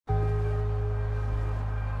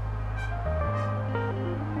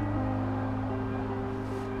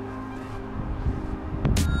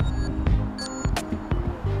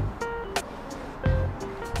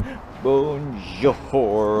Bonjour,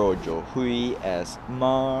 aujourd'hui est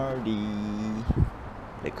mardi.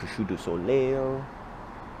 Le coucher du soleil.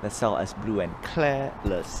 Le ciel est bleu and clair.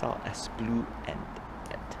 Le ciel est bleu and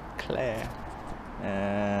clair.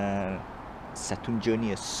 C'est une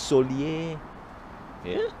journée soleil.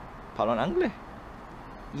 Yeah, parle en anglais.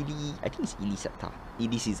 I think it's Ilisata.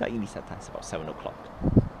 Ilisata. It's about 7 o'clock.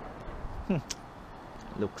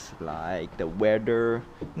 Looks like the weather.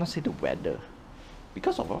 Not say the weather.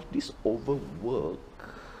 Because of all this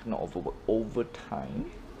overtime,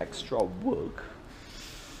 extra work.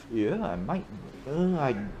 Yeah, I might.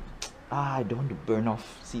 I don't want to burn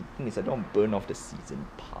off. See, the thing is, I don't want to burn off the season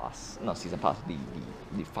pass. Not season pass.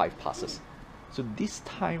 The 5 passes. So this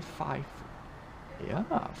time 5. Yeah,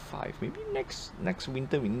 5. Maybe next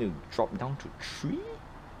winter we need to drop down to 3.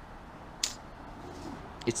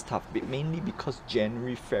 It's tough, but mainly because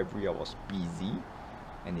January, February I was busy,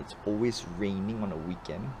 and it's always raining on a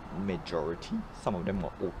weekend. Majority, some of them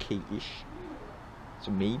are okay-ish.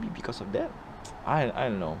 So maybe because of that, I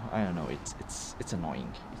don't know. It's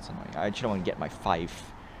annoying. I actually want to get my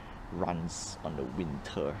 5 runs on the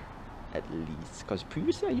winter, at least. Because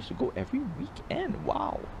previously I used to go every weekend.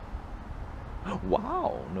 Wow.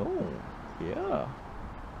 No.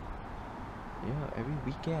 Yeah, every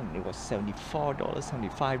weekend it was $74,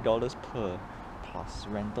 $75 per plus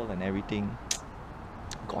rental and everything.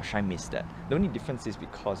 Gosh, I miss that. The only difference is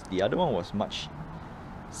because the other one was much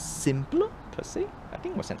simpler per se. I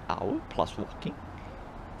think it was an hour plus walking.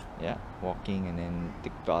 Yeah, walking and then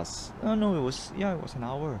take bus. Oh no, it was an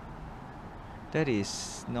hour. That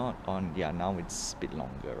is not on. Yeah, now it's a bit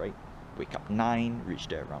longer, right? Wake up 9, reach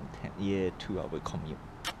there around 10. Yeah, 2-hour commute.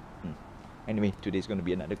 Anyway, today's going to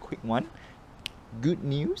be another quick one. Good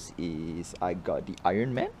news is I got the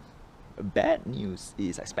Iron Man. Bad news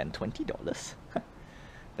is I spent $20.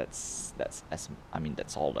 that's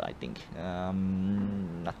all I think.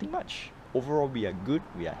 Nothing much. Overall, we are good.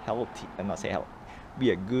 We are healthy. I'm not saying healthy.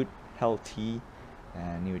 We are good, healthy.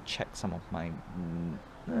 I need to check some of my.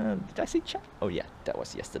 Did I say check? Oh yeah, that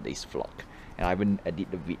was yesterday's vlog, and I haven't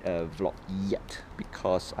edited the vlog yet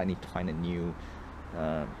because I need to find a new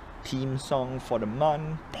theme song for the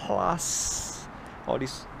month. Plus, all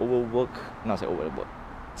this overwork. Not say overwork.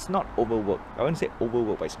 It's not overwork. I wouldn't say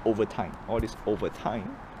overwork, but it's overtime. All this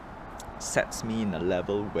overtime sets me in a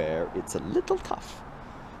level where it's a little tough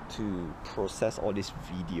to process all these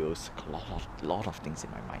videos. A lot of things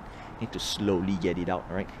in my mind. Need to slowly get it out,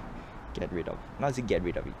 right? Get rid of. Not say get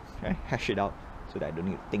rid of it, right? Hash it out so that I don't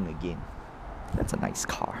need to think again. That's a nice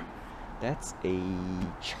car. That's a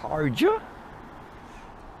Charger.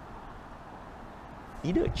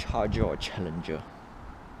 Either a Charger or a Challenger.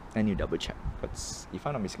 I need to double check. But if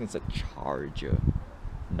I'm not mistaken, it's a Charger.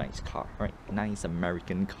 Nice car, right? Nice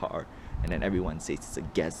American car. And then everyone says it's a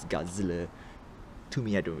gas guzzler. To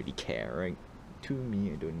me, I don't really care, right? To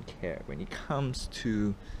me, I don't care. When it comes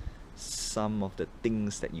to some of the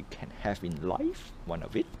things that you can have in life, one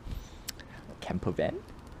of it, a camper van,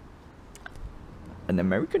 an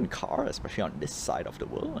American car, especially on this side of the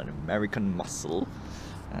world, an American muscle.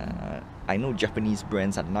 I know Japanese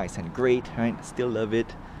brands are nice and great, right? Still love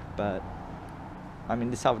it, but I'm in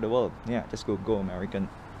this side of the world. Yeah, just go American.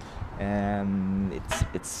 And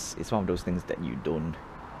it's one of those things that you don't.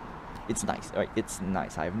 It's nice, right? It's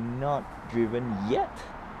nice. I have not driven yet,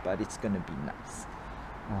 but it's gonna be nice.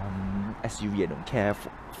 SUV I don't care.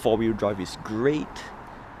 4-wheel drive is great.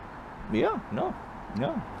 Yeah, no.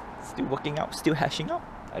 Still working out, still hashing out.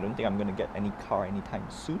 I don't think I'm gonna get any car anytime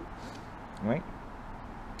soon, right?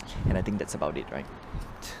 And I think that's about it, right?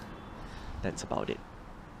 That's about it.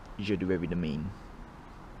 Je dois the main.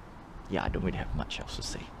 Yeah, I don't really have much else to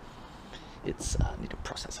say. It's need to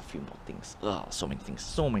process a few more things. So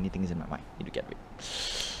many things in my mind. Need to get rid.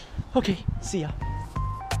 Okay, see ya.